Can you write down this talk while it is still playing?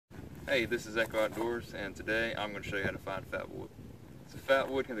Hey, this is Echo Outdoors, and today I'm going to show you how to find fatwood. So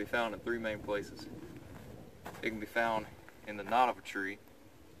fatwood can be found in three main places. It can be found in the knot of a tree.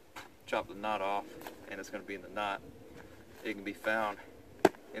 Chop the knot off and it's going to be in the knot. It can be found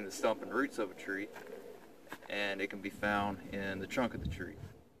in the stump and roots of a tree, and it can be found in the trunk of the tree.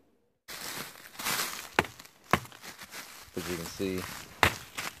 As you can see,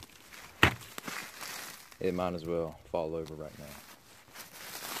 it might as well fall over right now.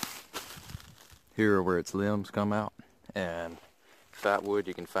 Here are where its limbs come out, and fatwood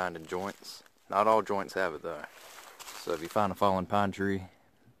you can find in joints. Not all joints have it though. So if you find a fallen pine tree,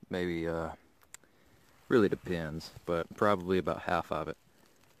 maybe really depends, but probably about half of it.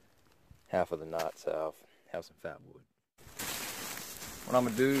 Half of the knots have some fatwood. What I'm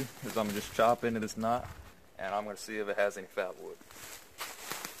gonna do is I'm gonna just chop into this knot, and I'm gonna see if it has any fatwood.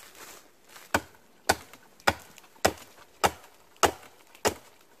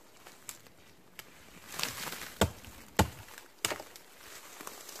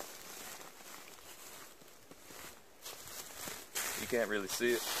 You can't really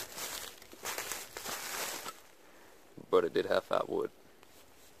see it, but it did have fatwood.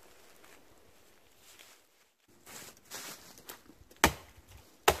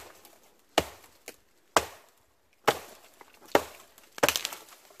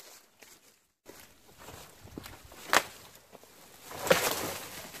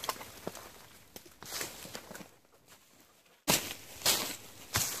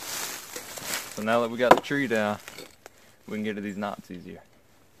 So now that we got the tree down, we can get to these knots easier.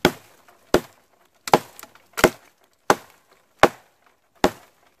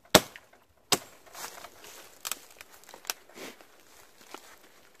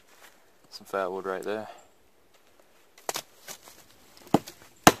 Some fatwood right there.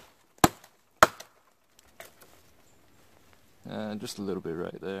 And just a little bit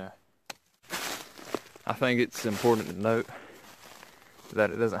right there. I think it's important to note that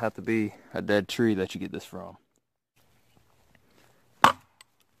it doesn't have to be a dead tree that you get this from.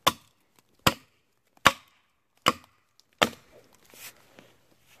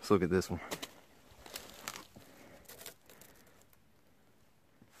 Let's look at this one.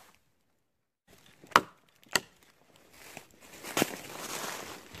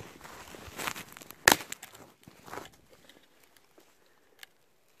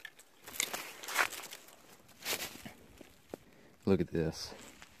 Look at this.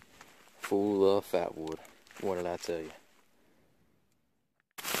 Full of fatwood. What did I tell you?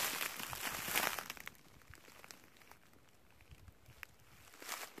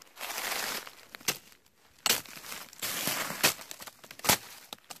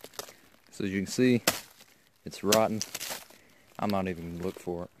 So as you can see, it's rotten. I'm not even gonna look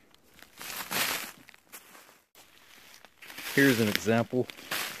for it. Here's an example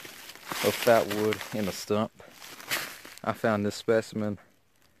of fatwood in a stump. I found this specimen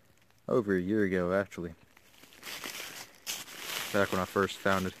over a year ago, actually. Back when I first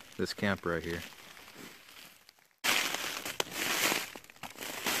founded this camp right here.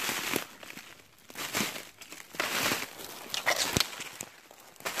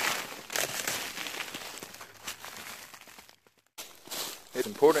 It's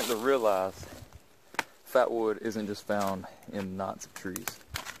important to realize fatwood isn't just found in knots of trees.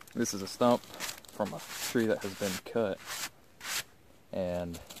 This is a stump from a tree that has been cut,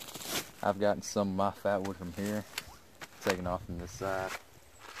 and I've gotten some of my fatwood from here, taken off from this side.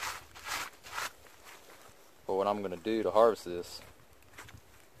 But what I'm going to do to harvest this,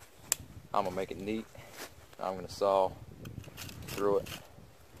 I'm going to make it neat. I'm going to saw through it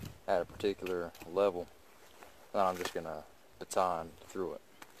at a particular level, then I'm just going to baton through it.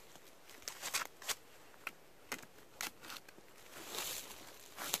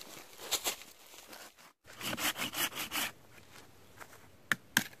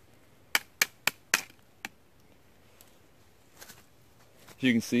 As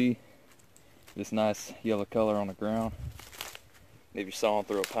you can see, this nice yellow color on the ground. If you're sawing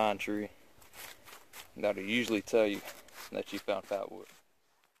through a pine tree, that'll usually tell you that you found fatwood.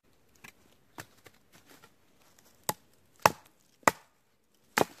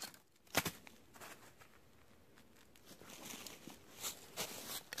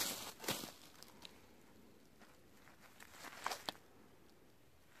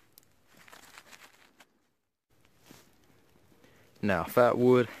 Now,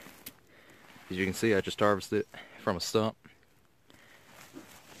 fatwood, as you can see, I just harvested it from a stump.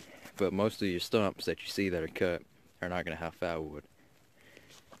 But most of your stumps that you see that are cut are not going to have fatwood.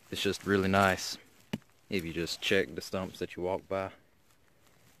 It's just really nice if you just check the stumps that you walk by,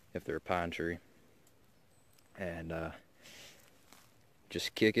 if they're a pine tree, and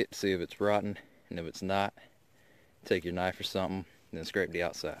just kick it, see if it's rotten, and if it's not, take your knife or something, and then scrape the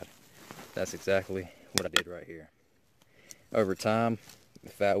outside. That's exactly what I did right here. Over time, the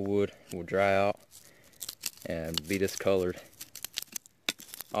fat wood will dry out and be discolored.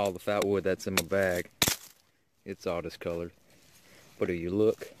 All the fat wood that's in my bag, it's all discolored. But if you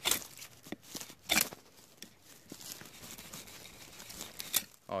look,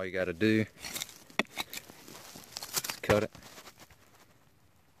 all you gotta do is cut it,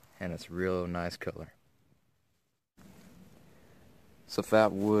 and it's real nice color. So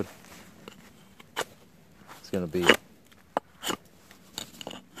fat wood is gonna be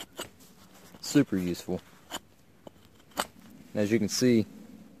super useful. As you can see,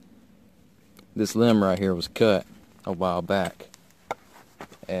 this limb right here was cut a while back,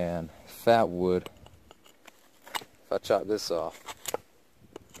 and fat wood, if I chop this off,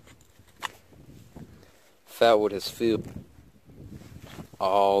 fat wood has filled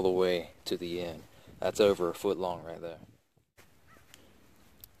all the way to the end. That's over a foot long right there.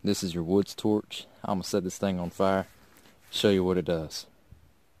 This is your woods torch. I'm gonna set this thing on fire, show you what it does.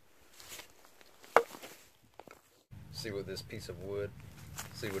 See what this piece of wood,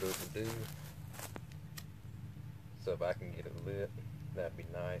 see what it will do. So if I can get it lit, that'd be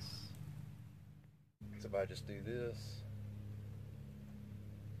nice. So if I just do this,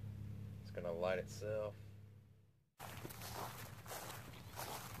 it's gonna light itself.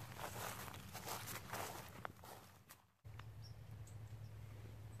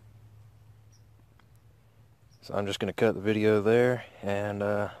 So I'm just gonna cut the video there and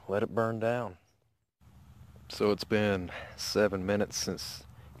let it burn down. So it's been 7 minutes since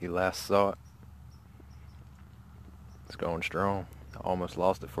you last saw it. It's going strong. I almost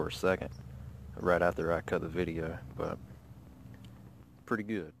lost it for a second right after I cut the video, but pretty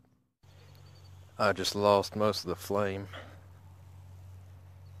good. I just lost most of the flame.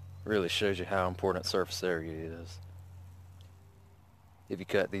 Really shows you how important surface area is. If you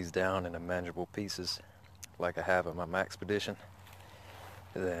cut these down into manageable pieces, like I have at my Maxpedition,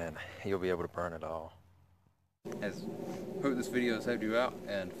 then you'll be able to burn it all. Hope this video has helped you out,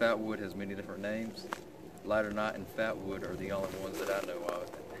 and fat wood has many different names. Lighterknot and fat wood are the only ones that I know of.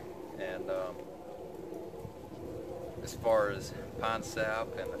 And as far as pine sap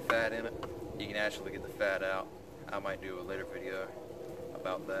and the fat in it, you can actually get the fat out. I might do a later video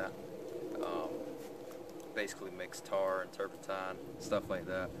about that. Basically mix tar and turpentine, stuff like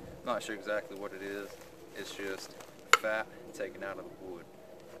that. I'm not sure exactly what it is. It's just fat taken out of the wood.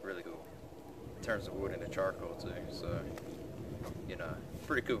 Really cool. Turns the wood into charcoal too, so, you know,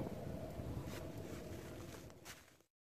 pretty cool.